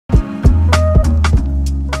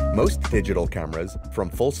Most digital cameras, from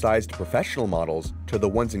full-sized professional models to the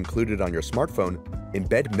ones included on your smartphone,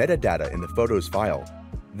 embed metadata in the photo's file.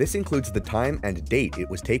 This includes the time and date it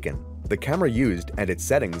was taken, the camera used and its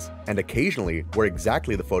settings, and occasionally where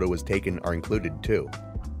exactly the photo was taken are included too.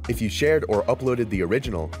 If you shared or uploaded the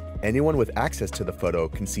original, anyone with access to the photo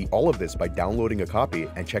can see all of this by downloading a copy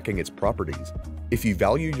and checking its properties. If you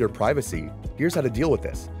value your privacy, here's how to deal with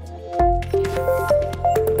this.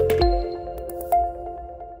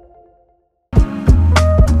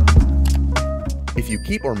 If you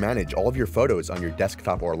keep or manage all of your photos on your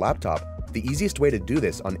desktop or laptop, the easiest way to do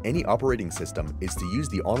this on any operating system is to use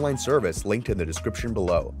the online service linked in the description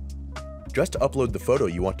below. Just upload the photo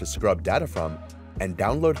you want to scrub data from and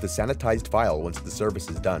download the sanitized file once the service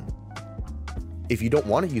is done. If you don't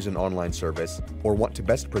want to use an online service or want to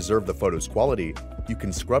best preserve the photo's quality, you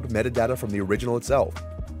can scrub metadata from the original itself.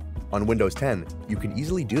 On Windows 10, you can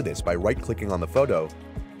easily do this by right-clicking on the photo,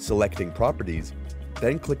 selecting Properties,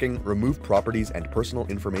 then clicking Remove Properties and Personal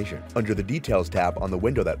Information under the Details tab on the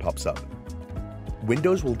window that pops up.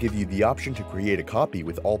 Windows will give you the option to create a copy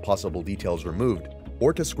with all possible details removed,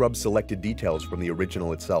 or to scrub selected details from the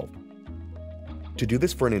original itself. To do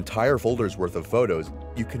this for an entire folder's worth of photos,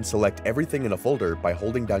 you can select everything in a folder by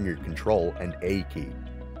holding down your Control and A key.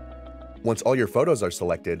 Once all your photos are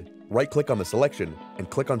selected, right-click on the selection and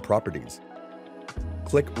click on Properties.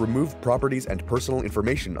 Click Remove Properties and Personal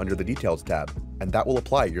Information under the Details tab, and that will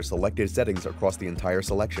apply your selected settings across the entire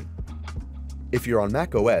selection. If you're on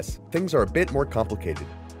macOS, things are a bit more complicated.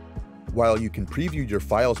 While you can preview your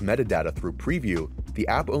file's metadata through Preview, the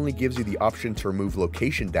app only gives you the option to remove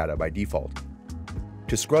location data by default.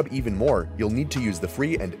 To scrub even more, you'll need to use the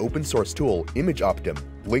free and open source tool ImageOptim,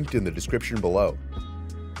 linked in the description below.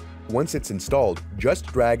 Once it's installed, just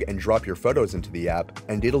drag and drop your photos into the app,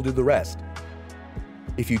 and it'll do the rest.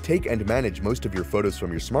 If you take and manage most of your photos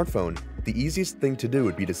from your smartphone, the easiest thing to do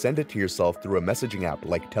would be to send it to yourself through a messaging app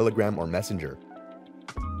like Telegram or Messenger.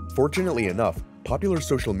 Fortunately enough, popular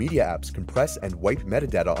social media apps compress and wipe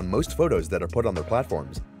metadata on most photos that are put on their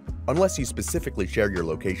platforms, unless you specifically share your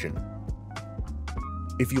location.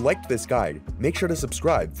 If you liked this guide, make sure to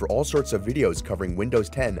subscribe for all sorts of videos covering Windows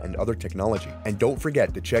 10 and other technology, and don't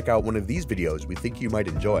forget to check out one of these videos we think you might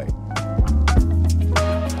enjoy.